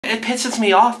it pisses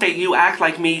me off that you act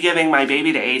like me giving my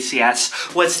baby to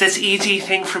ACS was this easy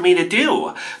thing for me to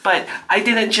do. But I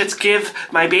didn't just give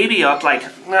my baby up like,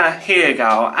 here you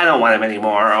go, I don't want him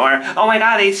anymore, or, oh my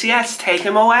god, ACS, take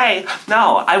him away.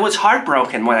 No, I was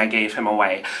heartbroken when I gave him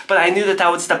away, but I knew that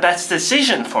that was the best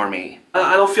decision for me.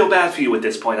 I don't feel bad for you at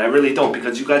this point, I really don't,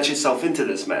 because you got yourself into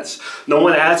this mess. No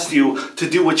one asked you to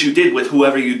do what you did with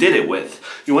whoever you did it with.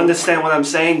 You understand what I'm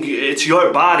saying? It's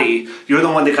your body, you're the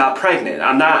one that got pregnant.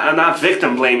 I'm not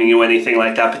victim blaming you or anything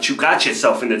like that, but you got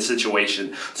yourself in this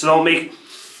situation. So don't make,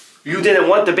 you didn't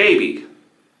want the baby.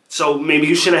 So maybe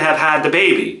you shouldn't have had the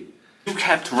baby. You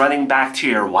kept running back to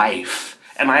your wife.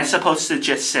 Am I supposed to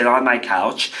just sit on my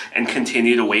couch and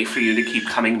continue to wait for you to keep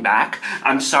coming back?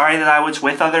 I'm sorry that I was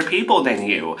with other people than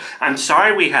you. I'm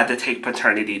sorry we had to take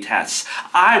paternity tests.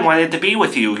 I wanted to be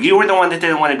with you. You were the one that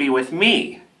didn't want to be with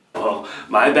me. Oh,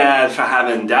 my bad for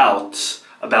having doubts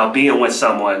about being with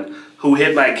someone who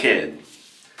hit my kid.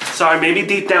 Sorry, maybe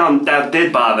deep down that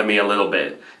did bother me a little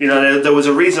bit. You know, there was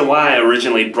a reason why I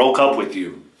originally broke up with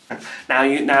you. Now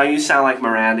you sound like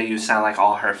Miranda, you sound like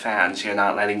all her fans. You're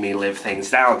not letting me live things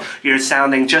down. You're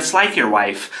sounding just like your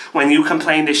wife when you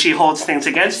complain that she holds things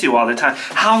against you all the time.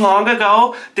 How long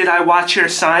ago did I watch your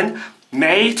son?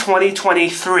 May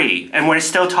 2023, and we're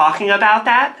still talking about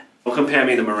that? Don't compare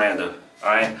me to Miranda,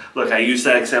 alright? Look, I used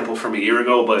that example from a year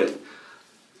ago, but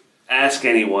ask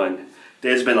anyone.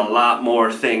 There's been a lot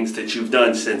more things that you've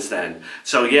done since then.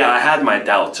 So yeah, I had my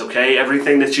doubts, okay?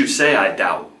 Everything that you say, I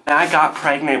doubt. When I got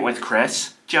pregnant with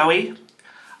Chris, Joey,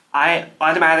 I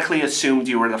automatically assumed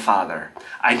you were the father.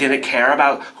 I didn't care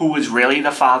about who was really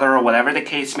the father or whatever the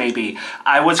case may be.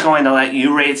 I was going to let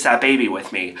you raise that baby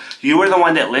with me. You were the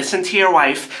one that listened to your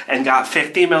wife and got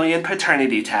 50 million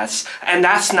paternity tests, and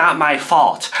that's not my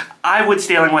fault. I was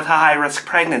dealing with a high-risk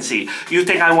pregnancy. You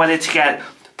think I wanted to get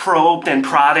probed and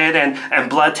prodded and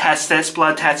blood test this,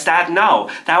 blood test that? No,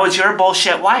 that was your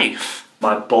bullshit wife.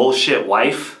 My bullshit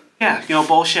wife? Yeah, your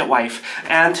bullshit wife.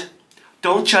 And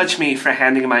don't judge me for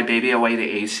handing my baby away to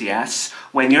ACS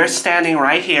when you're standing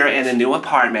right here in a new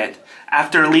apartment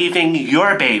after leaving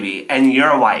your baby and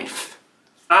your wife.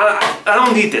 I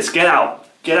don't need this. Get out.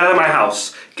 Get out of my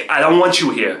house. I don't want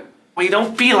you here. Well, you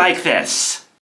don't be like this.